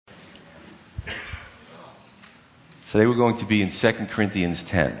Today we're going to be in 2 Corinthians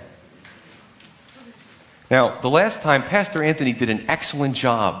 10. Now, the last time, Pastor Anthony did an excellent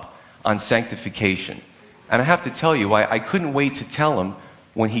job on sanctification. And I have to tell you, I couldn't wait to tell him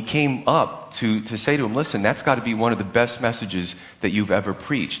when he came up to say to him, listen, that's got to be one of the best messages that you've ever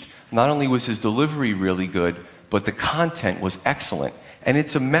preached. Not only was his delivery really good, but the content was excellent. And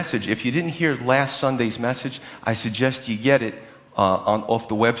it's a message. If you didn't hear last Sunday's message, I suggest you get it off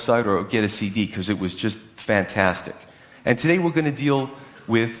the website or get a CD because it was just fantastic. And today we're going to deal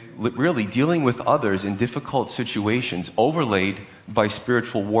with really dealing with others in difficult situations overlaid by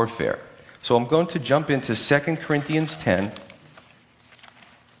spiritual warfare. So I'm going to jump into 2 Corinthians 10,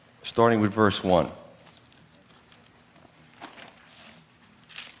 starting with verse 1.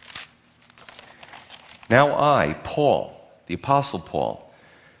 Now I, Paul, the Apostle Paul,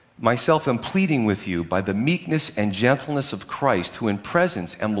 myself am pleading with you by the meekness and gentleness of Christ, who in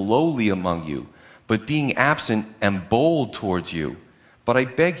presence am lowly among you, but being absent am bold towards you. But I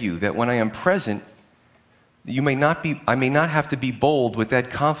beg you that when I am present, I may not have to be bold with that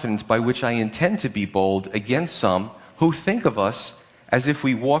confidence by which I intend to be bold against some who think of us as if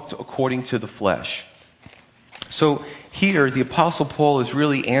we walked according to the flesh. So here, the Apostle Paul is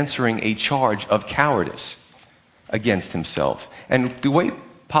really answering a charge of cowardice against himself. And the way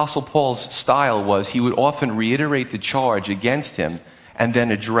Apostle Paul's style was, he would often reiterate the charge against him and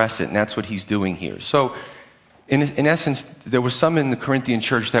then address it, and that's what he's doing here. So, in essence, there were some in the Corinthian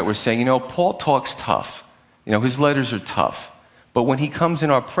church that were saying, Paul talks tough. His letters are tough. But when he comes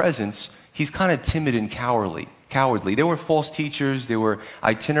in our presence, he's kind of timid and cowardly. There were false teachers, there were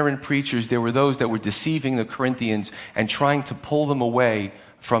itinerant preachers, there were those that were deceiving the Corinthians and trying to pull them away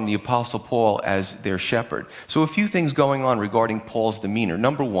from the Apostle Paul as their shepherd. So a few things going on regarding Paul's demeanor.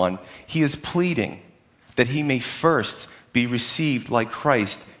 Number one, he is pleading that he may first be received like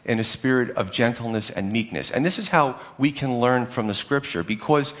Christ in a spirit of gentleness and meekness. And this is how we can learn from the Scripture,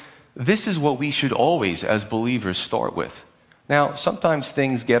 because this is what we should always, as believers, start with. Now, sometimes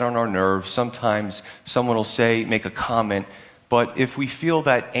things get on our nerves. Sometimes someone will make a comment. But if we feel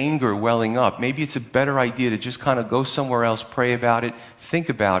that anger welling up, maybe it's a better idea to just kind of go somewhere else, pray about it, think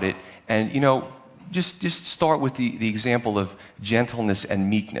about it, and, just start with the example of gentleness and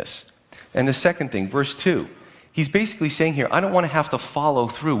meekness. And the second thing, verse 2, he's basically saying here, I don't want to have to follow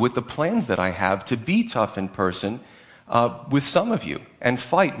through with the plans that I have to be tough in person with some of you and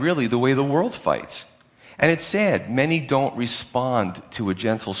fight really the way the world fights. And it's sad, many don't respond to a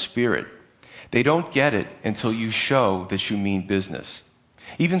gentle spirit. They don't get it until you show that you mean business.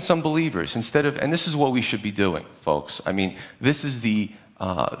 Even some believers, and this is what we should be doing, folks. I mean, this is the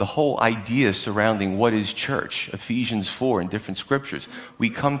whole idea surrounding what is church. Ephesians 4 in different scriptures. We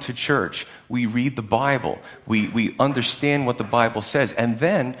come to church, we read the Bible, we understand what the Bible says, and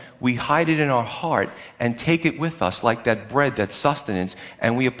then we hide it in our heart and take it with us like that bread, that sustenance,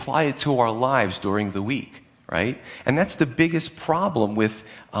 and we apply it to our lives during the week. Right? And that's the biggest problem with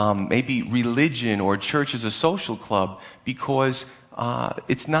maybe religion or church as a social club, because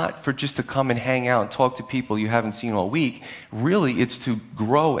it's not for just to come and hang out and talk to people you haven't seen all week. Really, it's to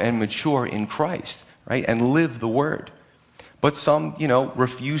grow and mature in Christ, right? And live the Word. But some,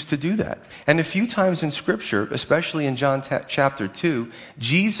 refuse to do that. And a few times in Scripture, especially in John chapter 2,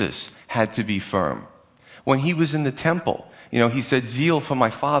 Jesus had to be firm. When he was in the temple, he said, zeal for my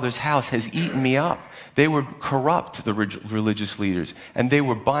Father's house has eaten me up. They were corrupt, the religious leaders, and they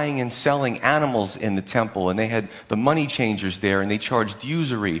were buying and selling animals in the temple, and they had the money changers there, and they charged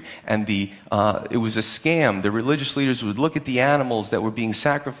usury, and it was a scam. The religious leaders would look at the animals that were being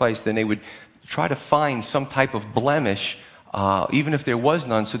sacrificed, and they would try to find some type of blemish, even if there was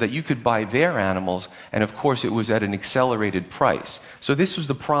none, so that you could buy their animals, and of course it was at an accelerated price. So this was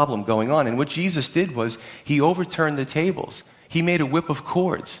the problem going on, and what Jesus did was he overturned the tables. He made a whip of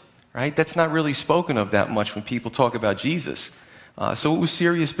cords. Right? That's not really spoken of that much when people talk about Jesus. So it was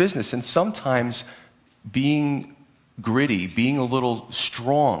serious business. And sometimes being gritty, being a little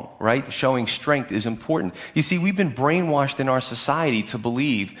strong, right? Showing strength is important. You see, we've been brainwashed in our society to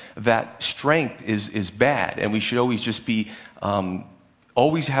believe that strength is bad, and we should always just be,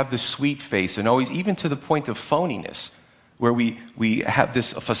 always have this sweet face, and always, even to the point of phoniness, where we have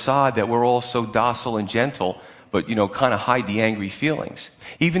this facade that we're all so docile and gentle, but, kind of hide the angry feelings.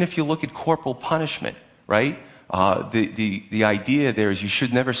 Even if you look at corporal punishment, right? The idea there is you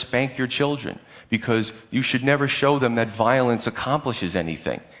should never spank your children because you should never show them that violence accomplishes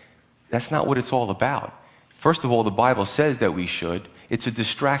anything. That's not what it's all about. First of all, the Bible says that we should. It's a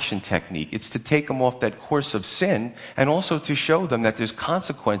distraction technique. It's to take them off that course of sin and also to show them that there's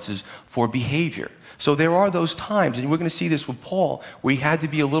consequences for behavior. So there are those times, and we're going to see this with Paul, where he had to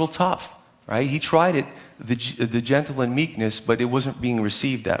be a little tough. right? He tried it, the gentle and meekness, but it wasn't being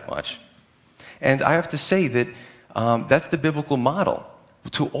received that much. And I have to say that that's the biblical model,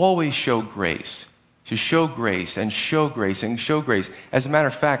 to always show grace. To show grace and show grace and show grace. As a matter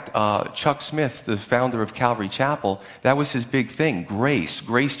of fact, Chuck Smith, the founder of Calvary Chapel, that was his big thing, grace.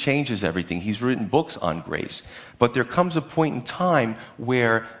 Grace changes everything. He's written books on grace. But there comes a point in time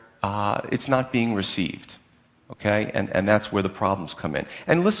where it's not being received. Okay? And that's where the problems come in.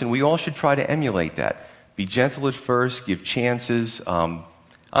 And listen, we all should try to emulate that. Be gentle at first, give chances.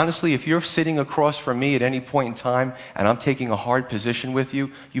 Honestly, if you're sitting across from me at any point in time and I'm taking a hard position with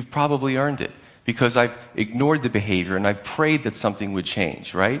you, you've probably earned it. Because I've ignored the behavior and I've prayed that something would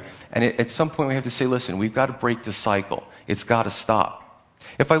change, right? And at some point we have to say, listen, we've got to break the cycle. It's got to stop.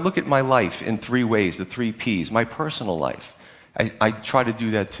 If I look at my life in 3 ways, the 3 Ps, my personal life, I try to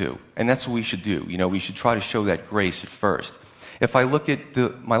do that too. And that's what we should do. You know, we should try to show that grace at first. If I look at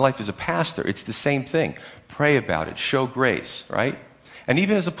my life as a pastor, it's the same thing. Pray about it. Show grace, right? And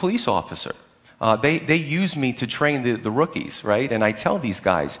even as a police officer, they use me to train the rookies, right? And I tell these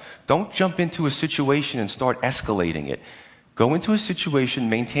guys, don't jump into a situation and start escalating it. Go into a situation,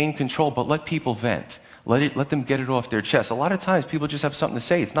 maintain control, but let people vent. Let them get it off their chest. A lot of times people just have something to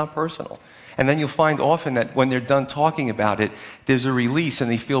say. It's not personal. And then you'll find often that when they're done talking about it, there's a release and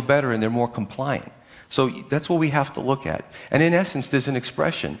they feel better and they're more compliant. So that's what we have to look at. And in essence, there's an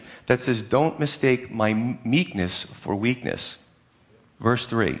expression that says, don't mistake my meekness for weakness. Verse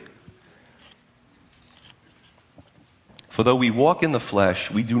 3. For though we walk in the flesh,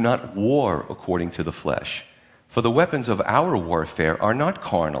 we do not war according to the flesh. For the weapons of our warfare are not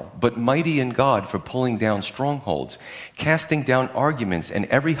carnal, but mighty in God for pulling down strongholds, casting down arguments and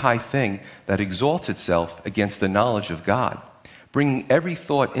every high thing that exalts itself against the knowledge of God, bringing every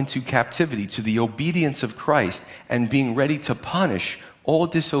thought into captivity to the obedience of Christ, and being ready to punish all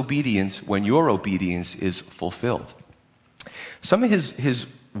disobedience when your obedience is fulfilled. Some of his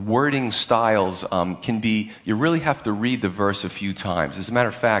wording styles can be, you really have to read the verse a few times. As a matter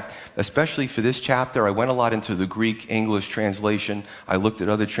of fact, especially for this chapter, I went a lot into the Greek-English translation. I looked at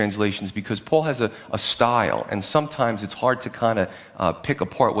other translations because Paul has a style, and sometimes it's hard to kind of pick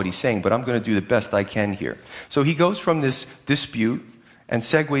apart what he's saying, but I'm going to do the best I can here. So he goes from this dispute and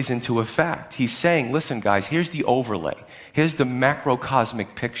segues into a fact. He's saying, listen guys, here's the overlay. Here's the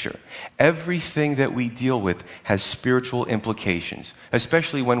macrocosmic picture. Everything that we deal with has spiritual implications,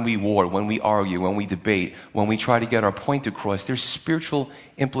 especially when we war, when we argue, when we debate, when we try to get our point across. There's spiritual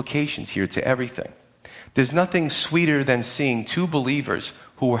implications here to everything. There's nothing sweeter than seeing 2 believers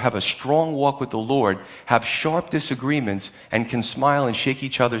who have a strong walk with the Lord have sharp disagreements and can smile and shake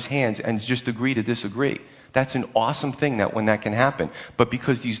each other's hands and just agree to disagree. That's an awesome thing when that can happen. But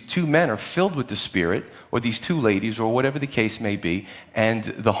because these 2 men are filled with the Spirit, or these 2 ladies, or whatever the case may be, and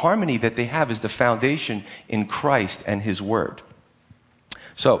the harmony that they have is the foundation in Christ and His Word.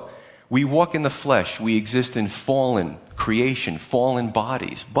 So, we walk in the flesh. We exist in fallen creation, fallen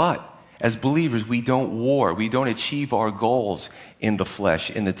bodies. But as believers, we don't war. We don't achieve our goals in the flesh,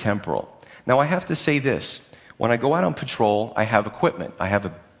 in the temporal. Now, I have to say this. When I go out on patrol, I have equipment. I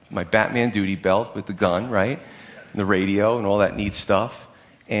have my Batman duty belt with the gun, right? And the radio and all that neat stuff.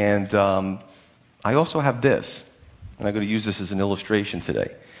 And I also have this. And I'm going to use this as an illustration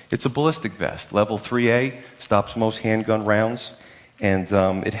today. It's a ballistic vest, level 3A, stops most handgun rounds. And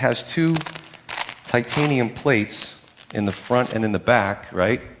it has 2 titanium plates in the front and in the back,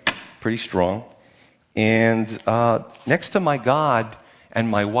 right? Pretty strong. And next to my God and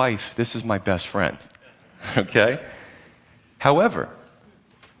my wife, this is my best friend. Okay? However,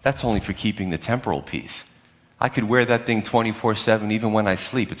 that's only for keeping the temporal peace. I could wear that thing 24/7 even when I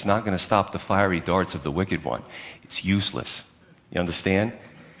sleep. It's not going to stop the fiery darts of the wicked one. It's useless. You understand?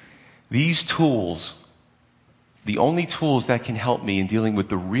 These tools, the only tools that can help me in dealing with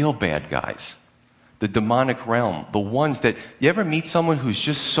the real bad guys, the demonic realm, the ones that, you ever meet someone who's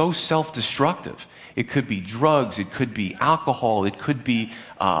just so self-destructive? It could be drugs, it could be alcohol, it could be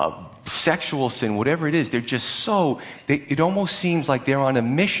sexual sin, whatever it is. They're just so, it almost seems like they're on a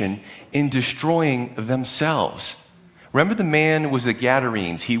mission in destroying themselves. Remember the man was the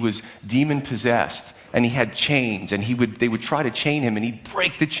Gadarenes. He was demon-possessed, and he had chains, and they would try to chain him, and he'd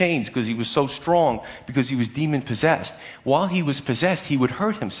break the chains because he was so strong, because he was demon-possessed. While he was possessed, he would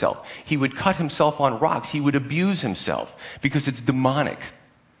hurt himself. He would cut himself on rocks. He would abuse himself because it's demonic.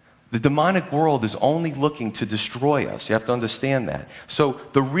 The demonic world is only looking to destroy us. You have to understand that. So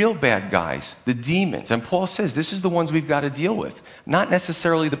the real bad guys, the demons, and Paul says this is the ones we've got to deal with. Not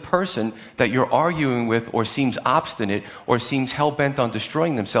necessarily the person that you're arguing with or seems obstinate or seems hell-bent on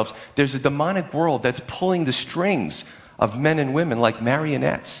destroying themselves. There's a demonic world that's pulling the strings of men and women like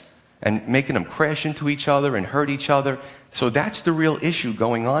marionettes. and making them crash into each other and hurt each other. So that's the real issue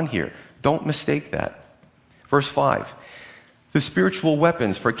going on here. Don't mistake that. Verse 5. The spiritual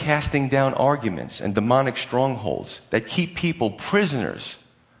weapons for casting down arguments and demonic strongholds that keep people prisoners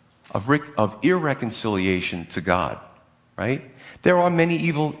of irreconciliation to God, right? There are many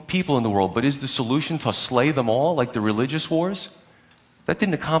evil people in the world, but is the solution to slay them all like the religious wars? That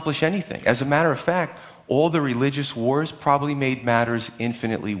didn't accomplish anything. As a matter of fact, all the religious wars probably made matters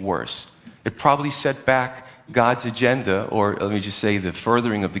infinitely worse. It probably set back God's agenda, or let me just say the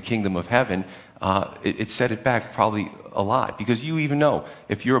furthering of the kingdom of heaven. It set it back probably a lot. Because you even know,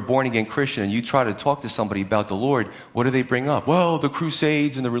 if you're a born-again Christian and you try to talk to somebody about the Lord, what do they bring up? Well, the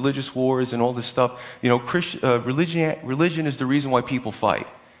Crusades and the religious wars and all this stuff. You know, religion is the reason why people fight.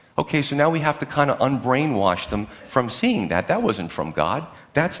 Okay, so now we have to kind of unbrainwash them from seeing that. That wasn't from God.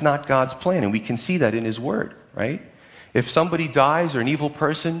 That's not God's plan, and we can see that in His Word, right? If somebody dies or an evil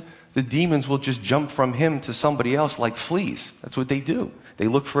person, the demons will just jump from him to somebody else like fleas. That's what they do. They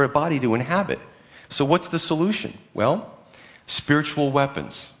look for a body to inhabit. So what's the solution? Well, spiritual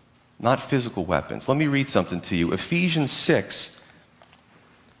weapons, not physical weapons. Let me read something to you. Ephesians 6,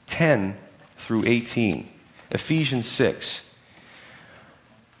 10 through 18. Ephesians 6.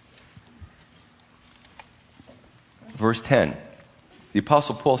 Verse 10, the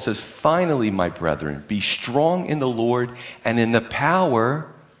Apostle Paul says, "Finally, my brethren, be strong in the Lord and in the power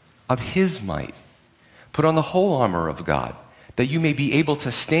of His might. Put on the whole armor of God, that you may be able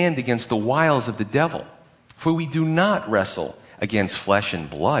to stand against the wiles of the devil. For we do not wrestle against flesh and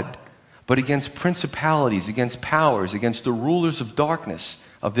blood, but against principalities, against powers, against the rulers of darkness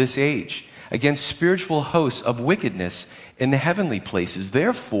of this age, against spiritual hosts of wickedness in the heavenly places.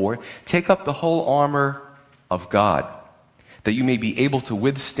 Therefore, take up the whole armor of God, that you may be able to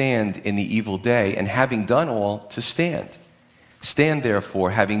withstand in the evil day, and having done all, to stand. Stand therefore,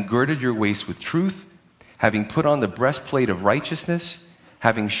 having girded your waist with truth, having put on the breastplate of righteousness,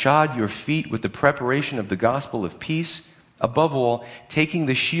 having shod your feet with the preparation of the gospel of peace, above all, taking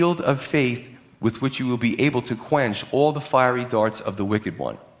the shield of faith with which you will be able to quench all the fiery darts of the wicked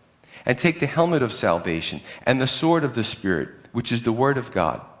one. And take the helmet of salvation and the sword of the Spirit, which is the word of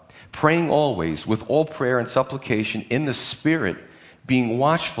God, praying always with all prayer and supplication in the Spirit, being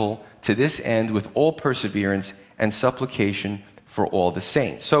watchful to this end with all perseverance and supplication for all the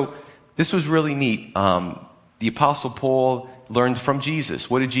saints." So this was really neat. The Apostle Paul learned from Jesus.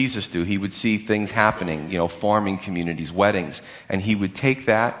 What did Jesus do? He would see things happening, farming communities, weddings, and he would take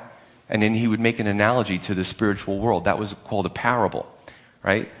that and then he would make an analogy to the spiritual world. That was called a parable,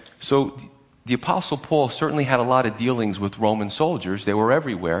 right? So the Apostle Paul certainly had a lot of dealings with Roman soldiers. They were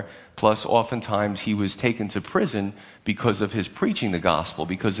everywhere. Plus, oftentimes he was taken to prison because of his preaching the gospel,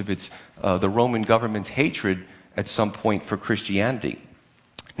 because of the Roman government's hatred at some point for Christianity.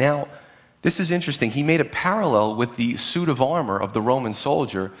 Now, this is interesting. He made a parallel with the suit of armor of the Roman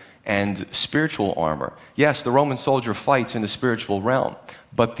soldier and spiritual armor. Yes, the Roman soldier fights in the spiritual realm,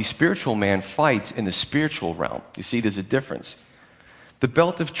 but the spiritual man fights in the spiritual realm. You see, there's a difference. The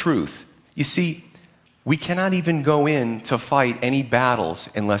belt of truth. You see, we cannot even go in to fight any battles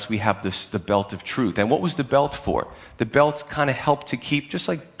unless we have the belt of truth. And what was the belt for? The belts kind of helped to keep, just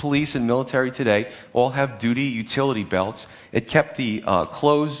like police and military today, all have duty utility belts. It kept the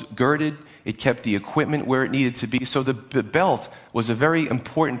clothes girded. It kept the equipment where it needed to be. So the belt was a very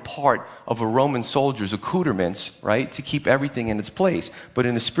important part of a Roman soldier's accoutrements, right, to keep everything in its place. But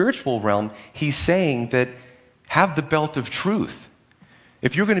in the spiritual realm, he's saying that have the belt of truth.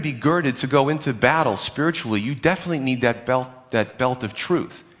 If you're going to be girded to go into battle spiritually, you definitely need that belt of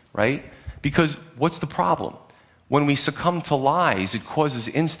truth, right? Because what's the problem? When we succumb to lies, it causes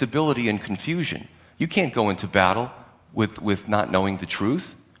instability and confusion. You can't go into battle with not knowing the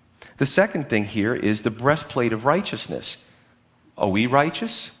truth. The second thing here is the breastplate of righteousness. Are we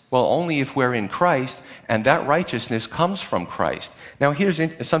righteous? Well, only if we're in Christ, and that righteousness comes from Christ. Now, here's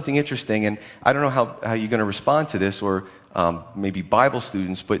something interesting, and I don't know how you're going to respond to this, or maybe Bible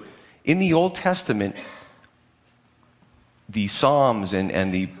students, but in the Old Testament, the Psalms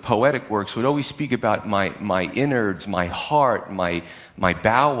and the poetic works would always speak about my innards, my heart, my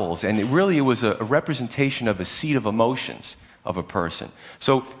bowels, and it was a representation of a seat of emotions of a person.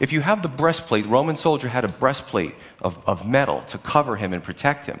 So if you have the breastplate, Roman soldier had a breastplate of metal to cover him and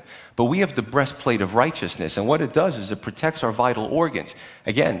protect him. But we have the breastplate of righteousness, and what it does is it protects our vital organs.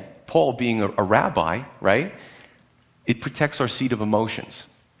 Again, Paul being a rabbi, right? It protects our seat of emotions.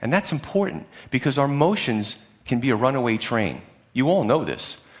 And that's important because our emotions can be a runaway train. You all know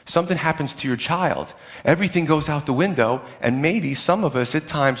this. Something happens to your child. Everything goes out the window, and maybe some of us at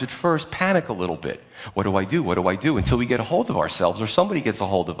times at first panic a little bit. What do I do? What do I do? Until we get a hold of ourselves or somebody gets a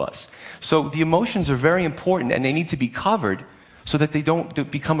hold of us. So the emotions are very important, and they need to be covered so that they don't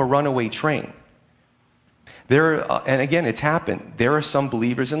become a runaway train. And again, it's happened. There are some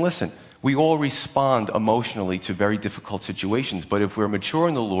believers, and listen, we all respond emotionally to very difficult situations, but if we're mature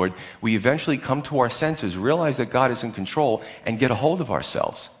in the Lord, we eventually come to our senses, realize that God is in control, and get a hold of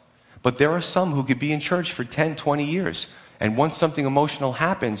ourselves. But there are some who could be in church for 10, 20 years, and once something emotional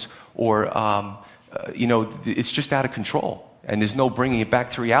happens, or, it's just out of control, and there's no bringing it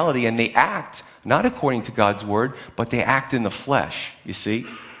back to reality, and they act, not according to God's word, but they act in the flesh, you see?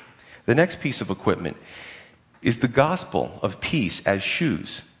 The next piece of equipment is the gospel of peace as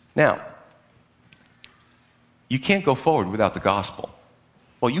shoes. Now, you can't go forward without the gospel.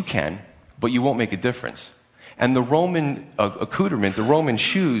 Well, you can, but you won't make a difference. And the Roman accoutrement, the Roman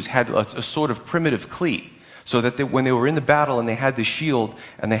shoes, had a sort of primitive cleat, so that when they were in the battle and they had the shield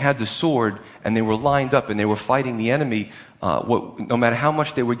and they had the sword and they were lined up and they were fighting the enemy, no matter how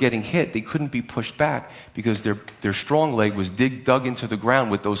much they were getting hit, they couldn't be pushed back because their strong leg was dug into the ground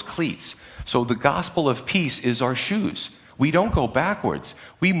with those cleats. So the gospel of peace is our shoes. We don't go backwards.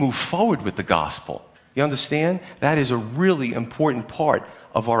 We move forward with the gospel. You understand? That is a really important part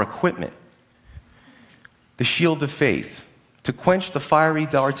of our equipment. The shield of faith, to quench the fiery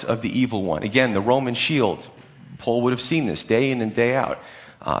darts of the evil one. Again, the Roman shield. Paul would have seen this day in and day out.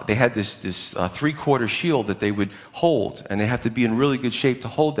 They had this three-quarter shield that they would hold, and they have to be in really good shape to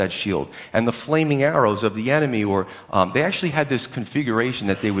hold that shield. And the flaming arrows of the enemy, they actually had this configuration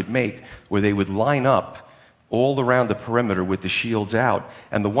that they would make where they would line up all around the perimeter with the shields out,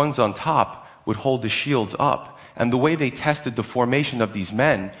 and the ones on top would hold the shields up. And the way they tested the formation of these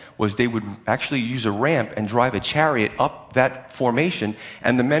men was they would actually use a ramp and drive a chariot up that formation,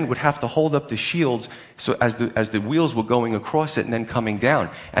 and the men would have to hold up the shields so as the wheels were going across it and then coming down.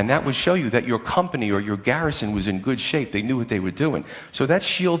 And that would show you that your company or your garrison was in good shape. They knew what they were doing. So that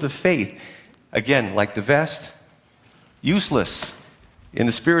shield of faith, again, like the vest, useless in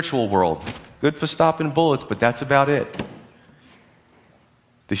the spiritual world. Good for stopping bullets, but that's about it.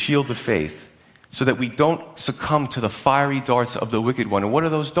 The shield of faith, so that we don't succumb to the fiery darts of the wicked one. And what are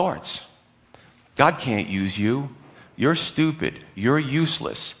those darts? God can't use you. You're stupid. You're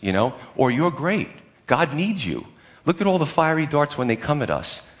useless, or you're great. God needs you. Look at all the fiery darts when they come at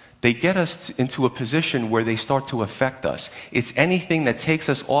us. They get us into a position where they start to affect us. It's anything that takes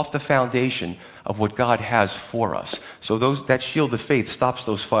us off the foundation of what God has for us. So that shield of faith stops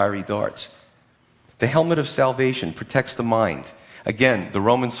those fiery darts. The helmet of salvation protects the mind. Again, the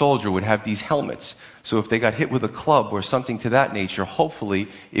Roman soldier would have these helmets. So if they got hit with a club or something to that nature, hopefully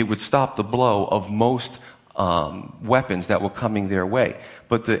it would stop the blow of most weapons that were coming their way.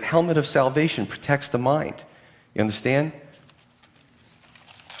 But the helmet of salvation protects the mind. You understand?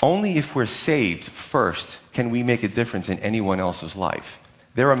 Only if we're saved first can we make a difference in anyone else's life.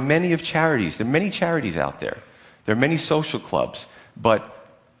 There are many charities out there. There are many social clubs, but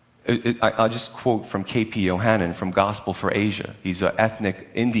I'll just quote from K.P. Yohannan from Gospel for Asia. He's an ethnic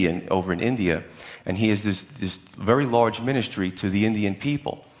Indian over in India, and he has this very large ministry to the Indian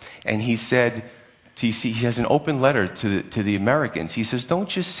people. And he said, he has an open letter to the Americans. He says, don't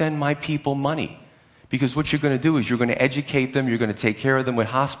just send my people money, because what you're going to do is you're going to educate them, you're going to take care of them with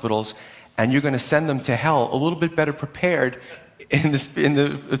hospitals, and you're going to send them to hell a little bit better prepared in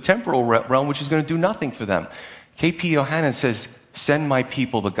the temporal realm, which is going to do nothing for them. K.P. Yohannan says, send my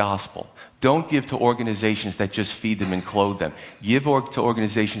people the gospel. Don't give to organizations that just feed them and clothe them. Give to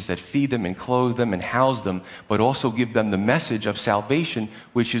organizations that feed them and clothe them and house them, but also give them the message of salvation,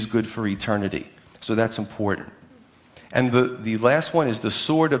 which is good for eternity. So that's important. And the last one is the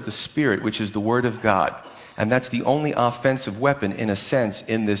sword of the Spirit, which is the Word of God. And that's the only offensive weapon, in a sense,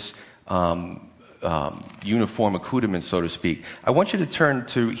 in this uniform accoutrement, so to speak. I want you to turn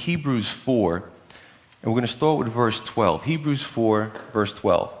to Hebrews 4. And we're going to start with verse 12. Hebrews 4, verse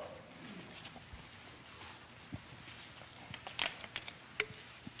 12.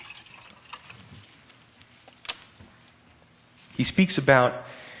 He speaks about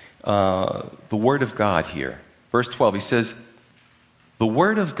the Word of God here. Verse 12, he says, the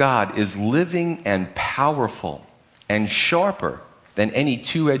Word of God is living and powerful and sharper than any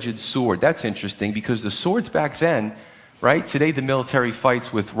two-edged sword. That's interesting, because the swords back then, right? Today the military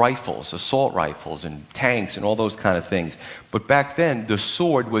fights with rifles, assault rifles and tanks and all those kind of things. But back then, the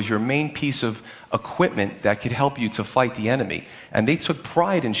sword was your main piece of equipment that could help you to fight the enemy. And they took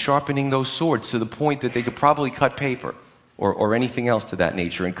pride in sharpening those swords to the point that they could probably cut paper or anything else to that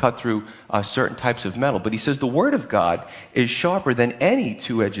nature and cut through certain types of metal. But he says the Word of God is sharper than any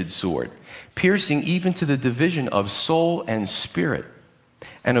two-edged sword, piercing even to the division of soul and spirit,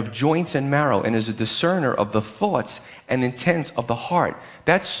 and of joints and marrow, and is a discerner of the thoughts and intents of the heart.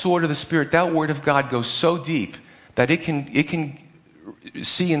 That sword of the Spirit, that Word of God goes so deep that it can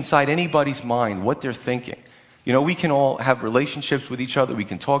see inside anybody's mind what they're thinking. You know, we can all have relationships with each other, we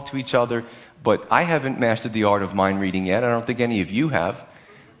can talk to each other, but I haven't mastered the art of mind reading yet. I don't think any of you have.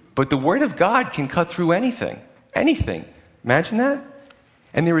 But the Word of God can cut through anything. Anything. Imagine that.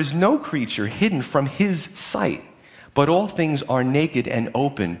 And there is no creature hidden from His sight, but all things are naked and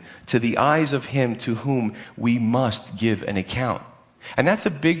open to the eyes of Him to whom we must give an account. And that's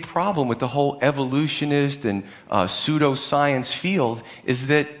a big problem with the whole evolutionist and pseudoscience field, is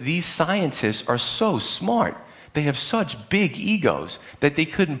that these scientists are so smart. They have such big egos that they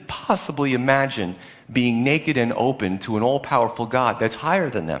couldn't possibly imagine being naked and open to an all-powerful God that's higher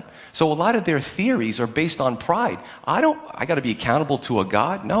than them. So a lot of their theories are based on pride. I got to be accountable to a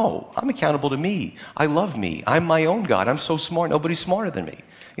God? No, I'm accountable to me. I love me. I'm my own God. I'm so smart. Nobody's smarter than me.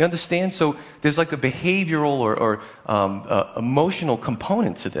 You understand? So there's like a behavioral or emotional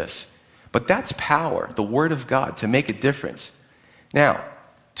component to this. But that's power, the Word of God, to make a difference. Now,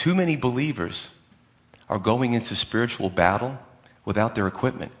 too many believers are going into spiritual battle without their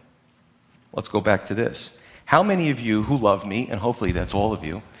equipment. Let's go back to this. How many of you who love me, and hopefully that's all of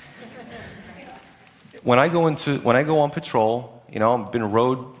you, when I go on patrol, you know, I've been a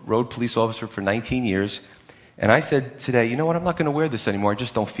road police officer for 19 years, and I said today, you know what, I'm not going to wear this anymore. I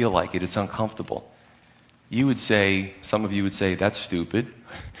just don't feel like it. It's uncomfortable. You would say, some of you would say, that's stupid.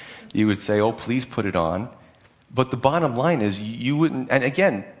 You would say, oh, please put it on. But the bottom line is, you wouldn't, and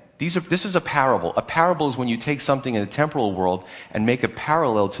again, this is a parable. A parable is when you take something in the temporal world and make a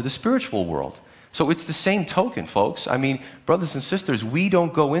parallel to the spiritual world. So it's the same token, folks. I mean, brothers and sisters, we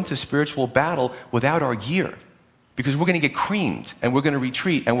don't go into spiritual battle without our gear, because we're going to get creamed and we're going to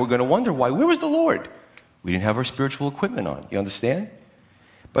retreat and we're going to wonder why. Where was the Lord? We didn't have our spiritual equipment on. You understand?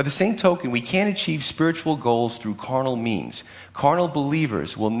 By the same token, we can't achieve spiritual goals through carnal means. Carnal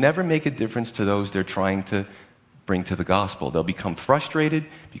believers will never make a difference to those they're trying to bring to the gospel. They'll become frustrated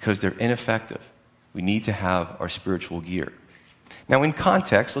because they're ineffective. We need to have our spiritual gear. Now, in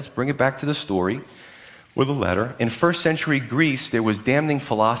context, let's bring it back to the story with a letter. In first century Greece, there was damning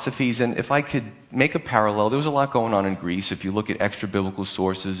philosophies, and if I could make a parallel, there was a lot going on in Greece. If you look at extra-biblical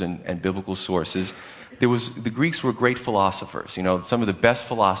sources and biblical sources, the Greeks were great philosophers. You know, some of the best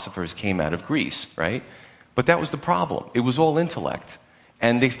philosophers came out of Greece, right? But that was the problem. It was all intellect,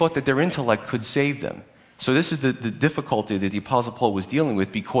 and they thought that their intellect could save them. So this is the difficulty that the Apostle Paul was dealing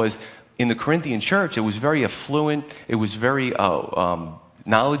with, because in the Corinthian church, it was very affluent, it was very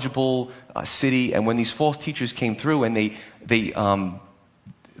knowledgeable city, and when these false teachers came through and they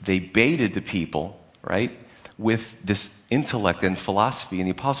baited the people, right, with this intellect and philosophy, and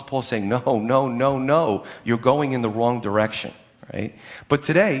the Apostle Paul saying, no, you're going in the wrong direction, right? But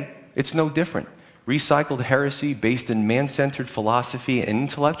today, it's no different. Recycled heresy based in man-centered philosophy and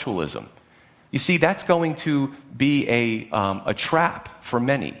intellectualism. You see, that's going to be a trap for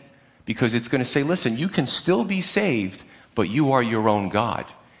many, because it's going to say, listen, you can still be saved, but you are your own God.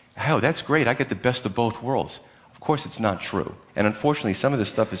 Oh, that's great. I get the best of both worlds. Of course, it's not true. And unfortunately, some of this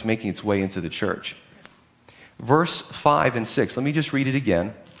stuff is making its way into the church. Verse 5 and 6. Let me just read it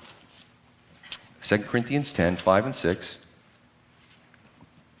again. 2 Corinthians 10, 5 and 6.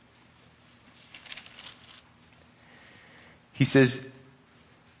 He says,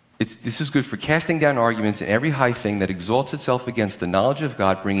 this is good for casting down arguments and every high thing that exalts itself against the knowledge of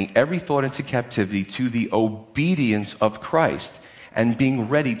God, bringing every thought into captivity to the obedience of Christ, and being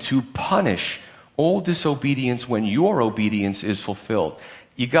ready to punish all disobedience when your obedience is fulfilled.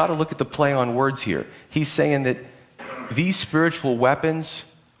 You got to look at the play on words here. He's saying that these spiritual weapons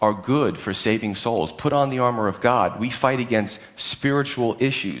are good for saving souls. Put on the armor of God. We fight against spiritual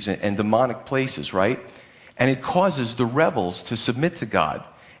issues and demonic places, right? And it causes the rebels to submit to God.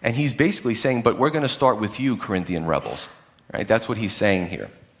 And he's basically saying, but we're going to start with you, Corinthian rebels. Right? That's what he's saying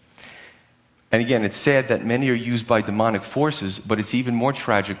here. And again, it's sad that many are used by demonic forces, but it's even more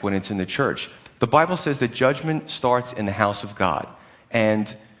tragic when it's in the church. The Bible says that judgment starts in the house of God.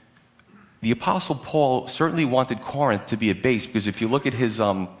 And the Apostle Paul certainly wanted Corinth to be a base, because if you look at his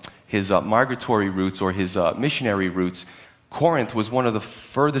migratory routes or his missionary routes, Corinth was one of the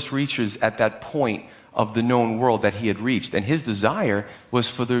furthest reaches at that point of the known world that he had reached. And his desire was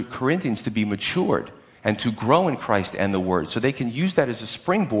for the Corinthians to be matured and to grow in Christ and the Word, so they can use that as a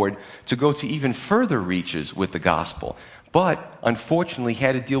springboard to go to even further reaches with the gospel. But unfortunately, he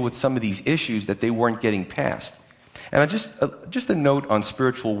had to deal with some of these issues that they weren't getting past. And just a note on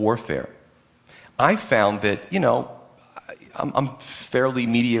spiritual warfare. I found that, I'm fairly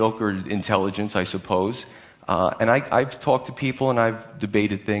mediocre intelligence, I suppose. And I've talked to people and I've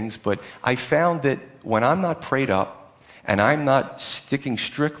debated things, but I found that when I'm not prayed up and I'm not sticking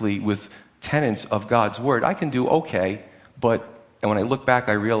strictly with tenets of God's Word, I can do okay, and when I look back,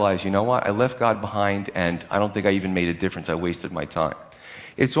 I realize, you know what? I left God behind, and I don't think I even made a difference. I wasted my time.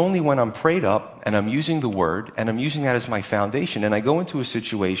 It's only when I'm prayed up, and I'm using the Word, and I'm using that as my foundation, and I go into a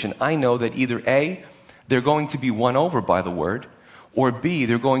situation, I know that either A, they're going to be won over by the Word, or B,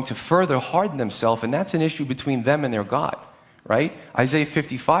 they're going to further harden themselves, and that's an issue between them and their God, right? Isaiah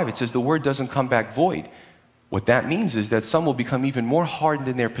 55, it says the Word doesn't come back void. What that means is that some will become even more hardened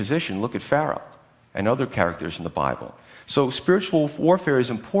in their position. Look at Pharaoh and other characters in the Bible. So spiritual warfare is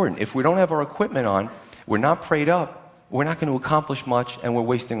important. If we don't have our equipment on, we're not prayed up, we're not going to accomplish much, and we're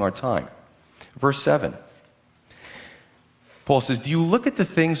wasting our time. Verse 7. Paul says, do you look at the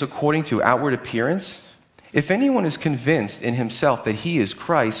things according to outward appearance? If anyone is convinced in himself that he is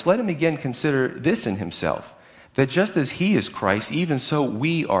Christ, let him again consider this in himself, that just as he is Christ, even so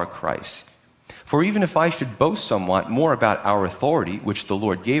we are Christ. For even if I should boast somewhat more about our authority, which the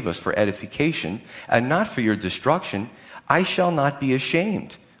Lord gave us for edification, and not for your destruction, I shall not be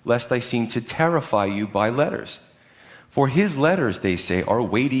ashamed, lest I seem to terrify you by letters. For his letters, they say, are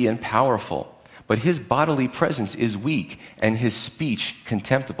weighty and powerful, but his bodily presence is weak, and his speech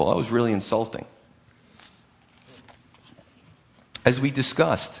contemptible. That was really insulting. As we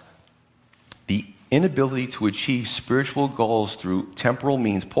discussed, the inability to achieve spiritual goals through temporal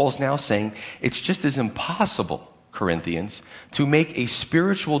means, Paul's now saying it's just as impossible, Corinthians, to make a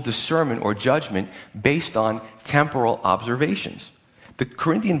spiritual discernment or judgment based on temporal observations. The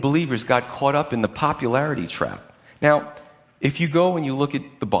Corinthian believers got caught up in the popularity trap. Now, if you go and you look at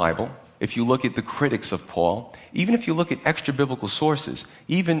the Bible, if you look at the critics of Paul, even if you look at extra-biblical sources,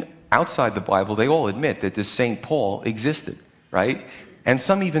 even outside the Bible, they all admit that this St. Paul existed, right? And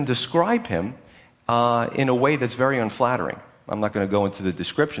some even describe him in a way that's very unflattering. I'm not going to go into the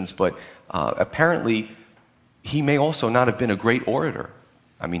descriptions, but apparently he may also not have been a great orator.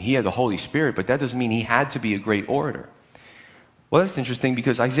 I mean, he had the Holy Spirit, but that doesn't mean he had to be a great orator. Well, that's interesting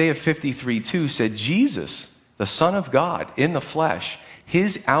because Isaiah 53:2 said Jesus, the Son of God in the flesh,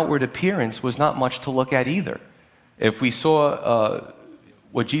 his outward appearance was not much to look at either. If we saw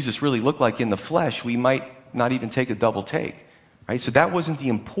what Jesus really looked like in the flesh, we might not even take a double take. Right? So that wasn't the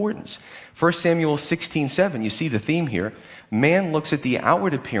importance. 1 Samuel 16:7, you see the theme here. Man looks at the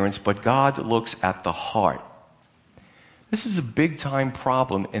outward appearance, but God looks at the heart. This is a big-time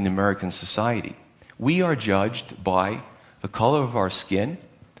problem in American society. We are judged by the color of our skin,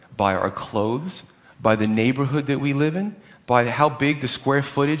 by our clothes, by the neighborhood that we live in, by how big the square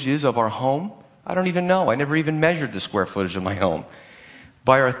footage is of our home. I don't even know. I never even measured the square footage of my home.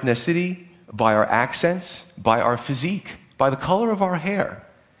 By our ethnicity, by our accents, by our physique, by the color of our hair,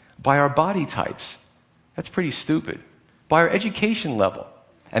 by our body types. That's pretty stupid. By our education level.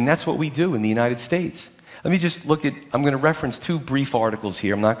 And that's what we do in the United States. Let me just I'm going to reference two brief articles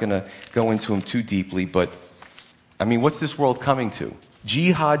here. I'm not going to go into them too deeply, but I mean, what's this world coming to?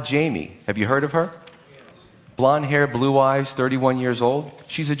 Jihad Jamie. Have you heard of her? Yes. Blonde hair, blue eyes, 31 years old.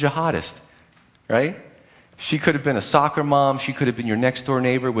 She's a jihadist, right? She could have been a soccer mom. She could have been your next door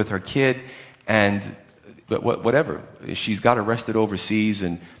neighbor with her kid, but whatever. She's got arrested overseas,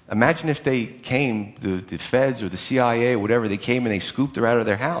 and imagine if they came, the feds or the CIA or whatever, they came and they scooped her out of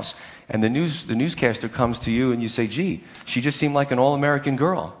their house. And the newscaster comes to you and you say, gee, she just seemed like an all-American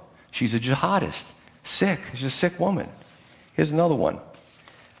girl. She's a jihadist. Sick. She's a sick woman. Here's another one.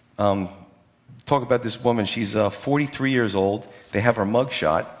 Talk about this woman. She's 43 years old. They have her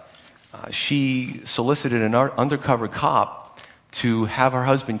mugshot. She solicited an undercover cop to have her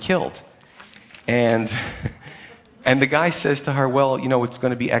husband killed. And the guy says to her, well, it's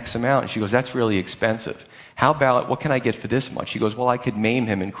going to be X amount. And she goes, that's really expensive. How about, what can I get for this much? She goes, well, I could maim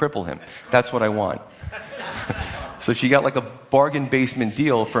him and cripple him. That's what I want. So she got like a bargain basement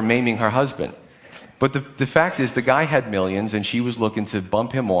deal for maiming her husband. But the fact is, the guy had millions, and she was looking to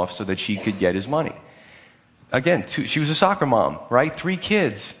bump him off so that she could get his money. Again, she was a soccer mom, right? 3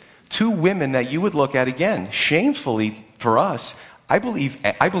 kids. 2 women that you would look at, again, shamefully for us. I believe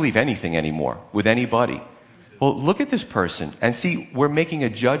anything anymore with anybody. Well, look at this person and see, we're making a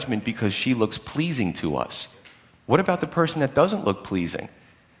judgment because she looks pleasing to us. What about the person that doesn't look pleasing?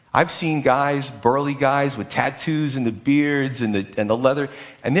 I've seen guys, burly guys with tattoos and the beards and the leather,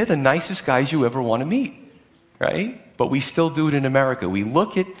 and they're the nicest guys you ever want to meet, right? But we still do it in America. We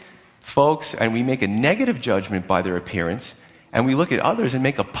look at folks and we make a negative judgment by their appearance, and we look at others and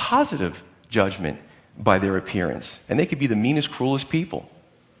make a positive judgment by their appearance. And they could be the meanest, cruelest people.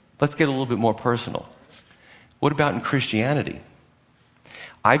 Let's get a little bit more personal. What about in Christianity?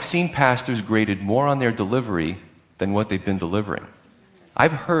 I've seen pastors graded more on their delivery than what they've been delivering.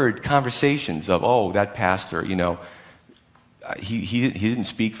 I've heard conversations of, oh, that pastor, he didn't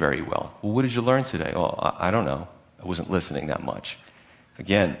speak very well. Well, what did you learn today? Oh, I don't know. I wasn't listening that much.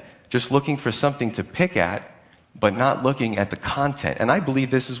 Again, just looking for something to pick at, but not looking at the content. And I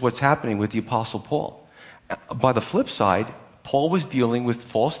believe this is what's happening with the Apostle Paul. By the flip side, Paul was dealing with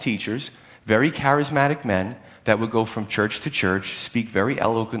false teachers, very charismatic men that would go from church to church, speak very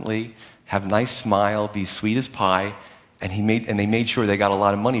eloquently, have a nice smile, be sweet as pie, and they made sure they got a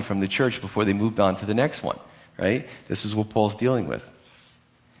lot of money from the church before they moved on to the next one, right? This is what Paul's dealing with.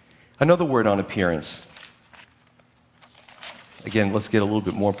 Another word on appearance. Again, let's get a little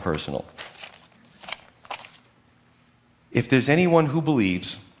bit more personal. If there's anyone who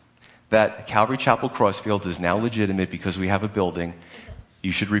believes that Calvary Chapel Crossfield is now legitimate because we have a building,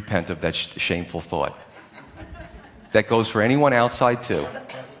 you should repent of that shameful thought. That goes for anyone outside too.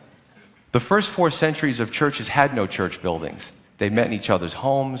 The first 4 centuries of churches had no church buildings. They met in each other's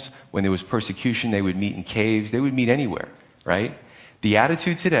homes. When there was persecution, they would meet in caves. They would meet anywhere, right? The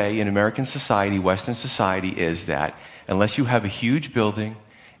attitude today in American society, Western society, is that unless you have a huge building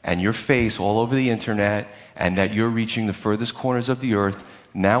and your face all over the internet and that you're reaching the furthest corners of the earth,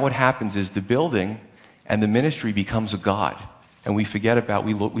 now what happens is the building and the ministry becomes a god. And we forget about,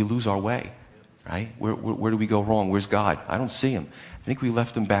 we lose our way, right? Where do we go wrong? Where's God? I don't see him. I think we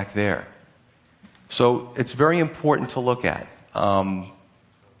left him back there. So it's very important to look at, that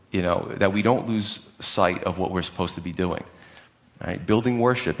we don't lose sight of what we're supposed to be doing. Right? Building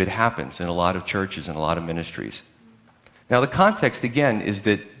worship, it happens in a lot of churches and a lot of ministries. Now the context, again, is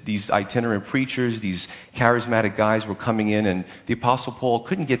that these itinerant preachers, these charismatic guys were coming in, and the Apostle Paul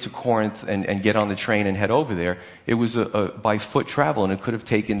couldn't get to Corinth and get on the train and head over there. It was a by foot travel, and it could have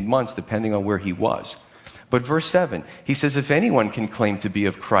taken months depending on where he was. But verse 7, he says, if anyone can claim to be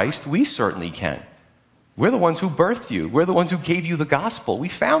of Christ, we certainly can. We're the ones who birthed you. We're the ones who gave you the gospel. We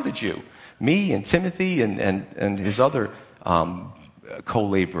founded you. Me and Timothy and his other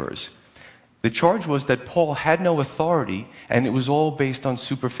co-laborers. The charge was that Paul had no authority, and it was all based on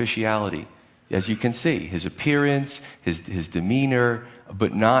superficiality. As you can see, his appearance, his demeanor,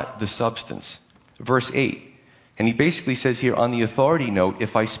 but not the substance. Verse 8, and he basically says here on the authority note,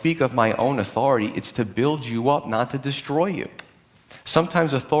 if I speak of my own authority, it's to build you up, not to destroy you.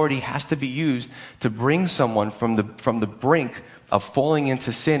 Sometimes authority has to be used to bring someone from the brink of falling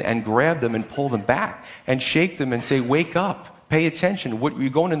into sin and grab them and pull them back and shake them and say, wake up, pay attention, you're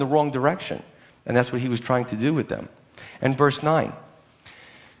going in the wrong direction. And that's what he was trying to do with them. And verse 9,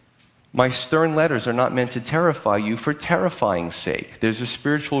 my stern letters are not meant to terrify you for terrifying's sake. There's a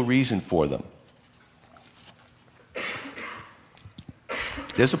spiritual reason for them.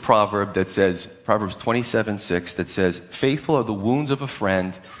 There's a proverb that says, Proverbs 27:6, that says, faithful are the wounds of a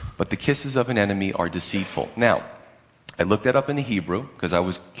friend, but the kisses of an enemy are deceitful. Now, I looked that up in the Hebrew because I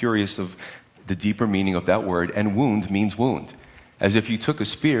was curious of the deeper meaning of that word, and wound means wound. As if you took a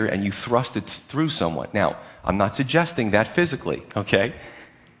spear and you thrust it through someone. Now, I'm not suggesting that physically, okay?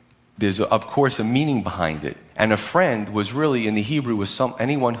 There's, of course, a meaning behind it. And a friend was really, in the Hebrew, was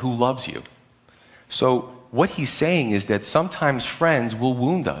anyone who loves you. So what he's saying is that sometimes friends will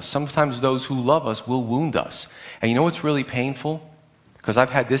wound us. Sometimes those who love us will wound us. And you know what's really painful? Because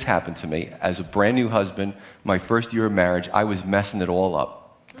I've had this happen to me. As a brand new husband, my first year of marriage, I was messing it all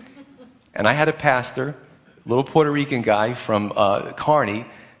up. And I had a pastor, little Puerto Rican guy from Kearney.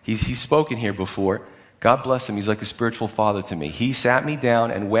 He's spoken here before. God bless him. He's like a spiritual father to me. He sat me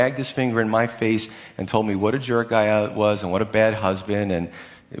down and wagged his finger in my face and told me what a jerk I was and what a bad husband. And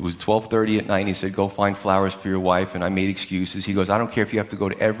it was 12:30 at night. He said, go find flowers for your wife. And I made excuses. He goes, I don't care if you have to go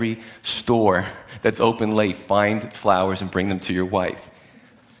to every store that's open late, find flowers and bring them to your wife.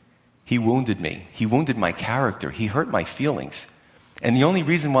 He wounded me. He wounded my character. He hurt my feelings. And the only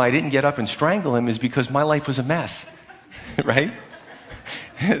reason why I didn't get up and strangle him is because my life was a mess, right?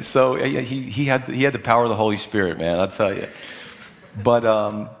 So he had the power of the Holy Spirit, man, I'll tell you. But,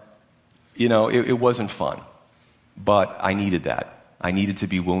 it wasn't fun. But I needed that. I needed to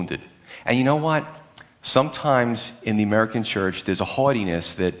be wounded. And you know what? Sometimes in the American church, there's a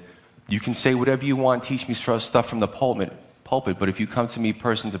haughtiness that you can say whatever you want, teach me stuff from the pulpit, but if you come to me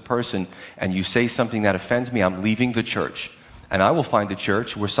person to person and you say something that offends me, I'm leaving the church. And I will find a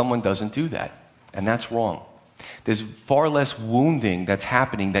church where someone doesn't do that. And that's wrong. There's far less wounding that's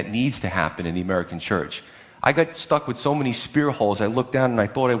happening that needs to happen in the American church. I got stuck with so many spear holes, I looked down and I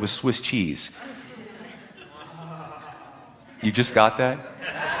thought I was Swiss cheese. You just got that?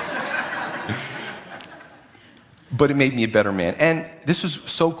 But it made me a better man. And this was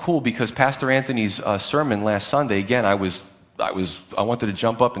so cool because Pastor Anthony's sermon last Sunday, again, I wanted to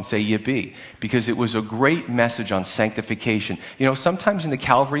jump up and say yippee, because it was a great message on sanctification. You know, sometimes in the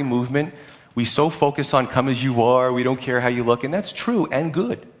Calvary movement, we so focus on come as you are, we don't care how you look, and that's true and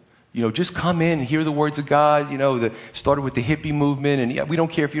good. You know, just come in, hear the words of God. You know, started with the hippie movement, and yeah, we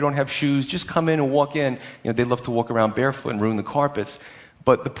don't care if you don't have shoes, just come in and walk in. You know, they love to walk around barefoot and ruin the carpets.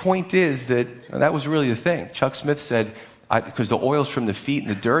 But the point is that was really the thing. Chuck Smith said, because the oils from the feet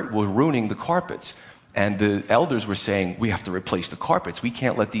and the dirt were ruining the carpets. And the elders were saying, we have to replace the carpets. We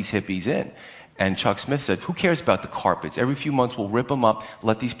can't let these hippies in. And Chuck Smith said, who cares about the carpets? Every few months we'll rip them up,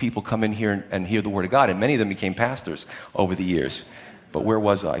 let these people come in here and hear the word of God. And many of them became pastors over the years. But where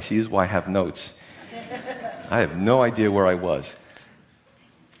was I? See, this is why I have notes. I have no idea where I was.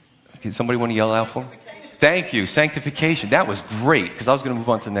 Can somebody want to yell out for me? Thank you. Sanctification. That was great, because I was going to move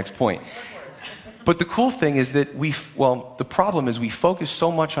on to the next point. But the cool thing is that the problem is we focus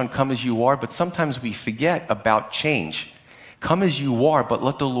so much on come as you are, but sometimes we forget about change. Come as you are, but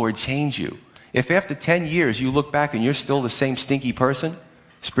let the Lord change you. If after 10 years you look back and you're still the same stinky person,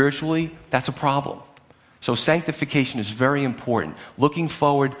 spiritually, that's a problem. So sanctification is very important. Looking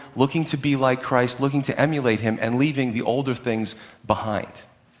forward, looking to be like Christ, looking to emulate him, and leaving the older things behind.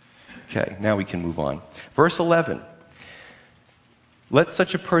 Okay, now we can move on. Verse 11. Let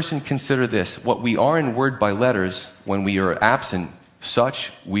such a person consider this: what we are in word by letters when we are absent,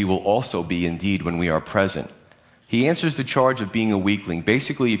 such we will also be indeed when we are present. He answers the charge of being a weakling.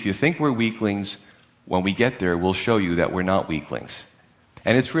 Basically, if you think we're weaklings, when we get there, we'll show you that we're not weaklings.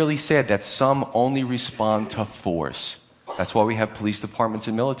 And it's really sad that some only respond to force. That's why we have police departments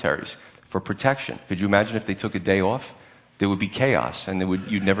and militaries, for protection. Could you imagine if they took a day off? There would be chaos, and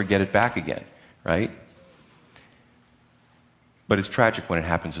you'd never get it back again, right? But it's tragic when it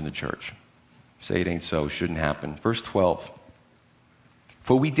happens in the church. Say it ain't so, shouldn't happen. Verse 12.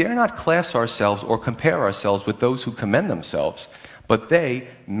 For we dare not class ourselves or compare ourselves with those who commend themselves, but they,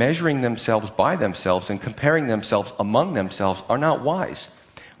 measuring themselves by themselves and comparing themselves among themselves, are not wise.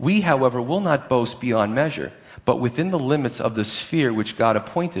 We, however, will not boast beyond measure, but within the limits of the sphere which God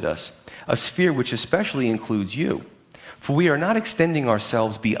appointed us, a sphere which especially includes you. For we are not extending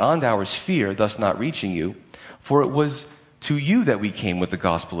ourselves beyond our sphere, thus not reaching you, for it was to you that we came with the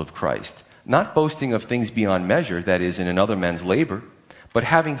gospel of Christ, not boasting of things beyond measure, that is, in another man's labor, but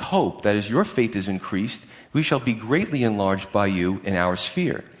having hope that as your faith is increased, we shall be greatly enlarged by you in our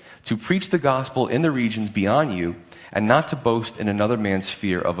sphere, to preach the gospel in the regions beyond you, and not to boast in another man's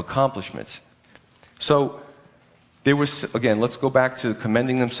sphere of accomplishments. So, there was, again, let's go back to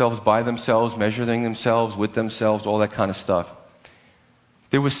commending themselves by themselves, measuring themselves with themselves, all that kind of stuff.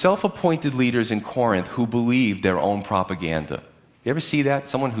 There were self-appointed leaders in Corinth who believed their own propaganda. You ever see that?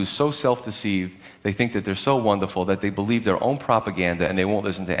 Someone who's so self-deceived, they think that they're so wonderful that they believe their own propaganda and they won't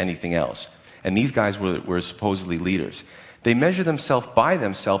listen to anything else. And these guys were supposedly leaders. They measure themselves by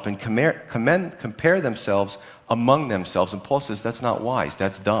themselves and compare themselves among themselves. And Paul says that's not wise,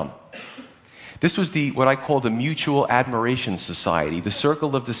 that's dumb. This was what I call the mutual admiration society, the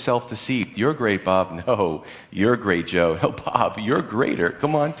circle of the self-deceived. You're great, Bob. No, you're great, Joe. No, Bob, you're greater.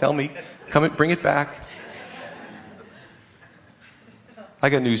 Come on, tell me. Bring it back. I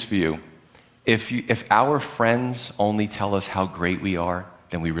got news for you. If our friends only tell us how great we are,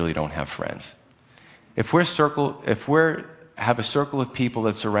 then we really don't have friends. If we have a circle of people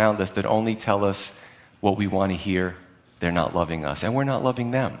that surround us that only tell us what we want to hear, they're not loving us, and we're not loving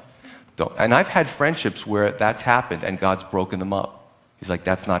them. And I've had friendships where that's happened and God's broken them up. He's like,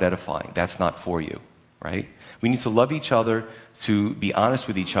 that's not edifying. That's not for you, right? We need to love each other, to be honest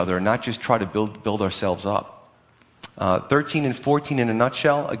with each other, and not just try to build ourselves up. 13 and 14 in a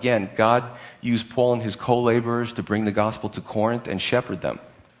nutshell. Again, God used Paul and his co-laborers to bring the gospel to Corinth and shepherd them.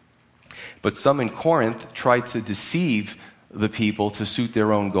 But some in Corinth tried to deceive the people to suit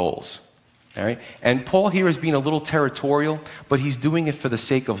their own goals. All right? And Paul here is being a little territorial, but he's doing it for the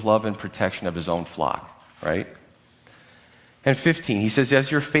sake of love and protection of his own flock, right? And 15, he says,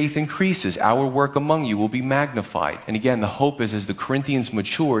 as your faith increases, our work among you will be magnified. And again, the hope is as the Corinthians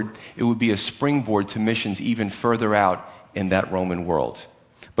matured, it would be a springboard to missions even further out in that Roman world.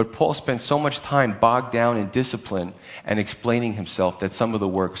 But Paul spent so much time bogged down in discipline and explaining himself that some of the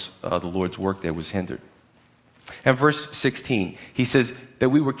Lord's work there was hindered. And verse 16, he says that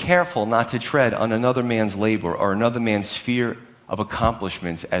we were careful not to tread on another man's labor or another man's sphere of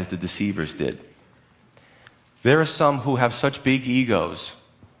accomplishments as the deceivers did. There are some who have such big egos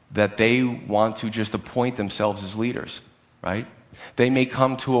that they want to just appoint themselves as leaders, right? They may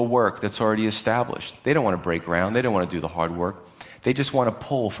come to a work that's already established. They don't want to break ground. They don't want to do the hard work. They just want to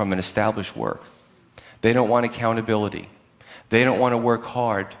pull from an established work. They don't want accountability. They don't want to work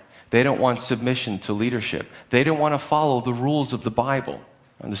hard. They don't want submission to leadership. They don't want to follow the rules of the Bible.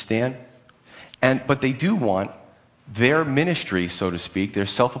 Understand? But they do want their ministry, so to speak, their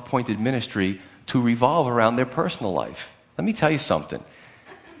self-appointed ministry, to revolve around their personal life. Let me tell you something.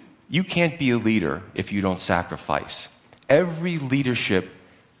 You can't be a leader if you don't sacrifice. Every leadership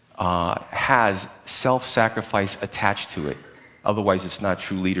has self-sacrifice attached to it. Otherwise, it's not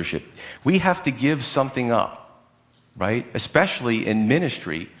true leadership. We have to give something up, right? Especially in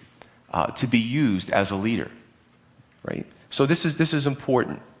ministry, to be used as a leader, right? So this is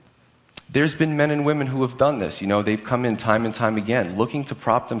important. There's been men and women who have done this. You know, they've come in time and time again, looking to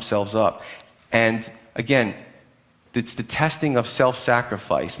prop themselves up. And again, it's the testing of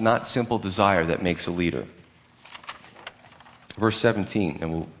self-sacrifice, not simple desire, that makes a leader. Verse 17,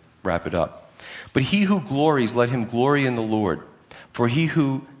 and we'll wrap it up. But he who glories, let him glory in the Lord. For he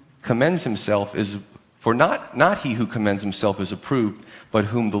who commends himself is, for not he who commends himself is approved, but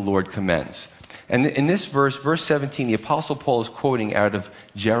whom the Lord commends. And in this verse 17, the Apostle Paul is quoting out of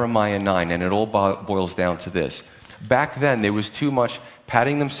Jeremiah 9, and it all boils down to this. Back then, there was too much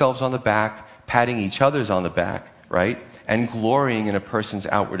patting themselves on the back, patting each other's on the back, right? And glorying in a person's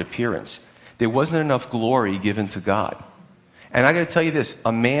outward appearance. There wasn't enough glory given to God. And I got to tell you this,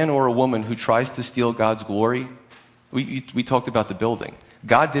 a man or a woman who tries to steal God's glory, we talked about the building.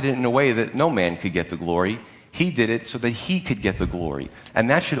 God did it in a way that no man could get the glory. He did it so that he could get the glory. And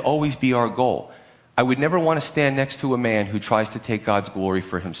that should always be our goal. I would never want to stand next to a man who tries to take God's glory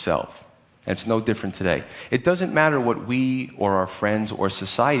for himself. And it's no different today. It doesn't matter what we or our friends or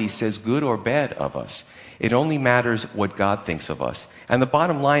society says good or bad of us. It only matters what God thinks of us. And the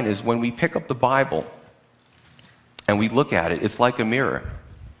bottom line is, when we pick up the Bible and we look at it, it's like a mirror.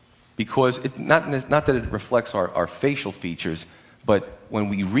 Because not that it reflects our facial features, but when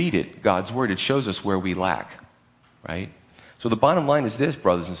we read it, God's Word, it shows us where we lack, right? So the bottom line is this,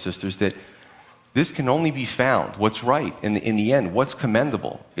 brothers and sisters, that this can only be found. What's right in the end, what's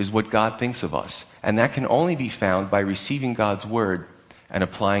commendable, is what God thinks of us. And that can only be found by receiving God's Word and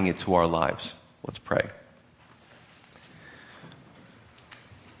applying it to our lives. Let's pray.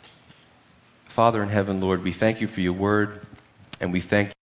 Father in heaven, Lord, we thank you for your Word, and we thank you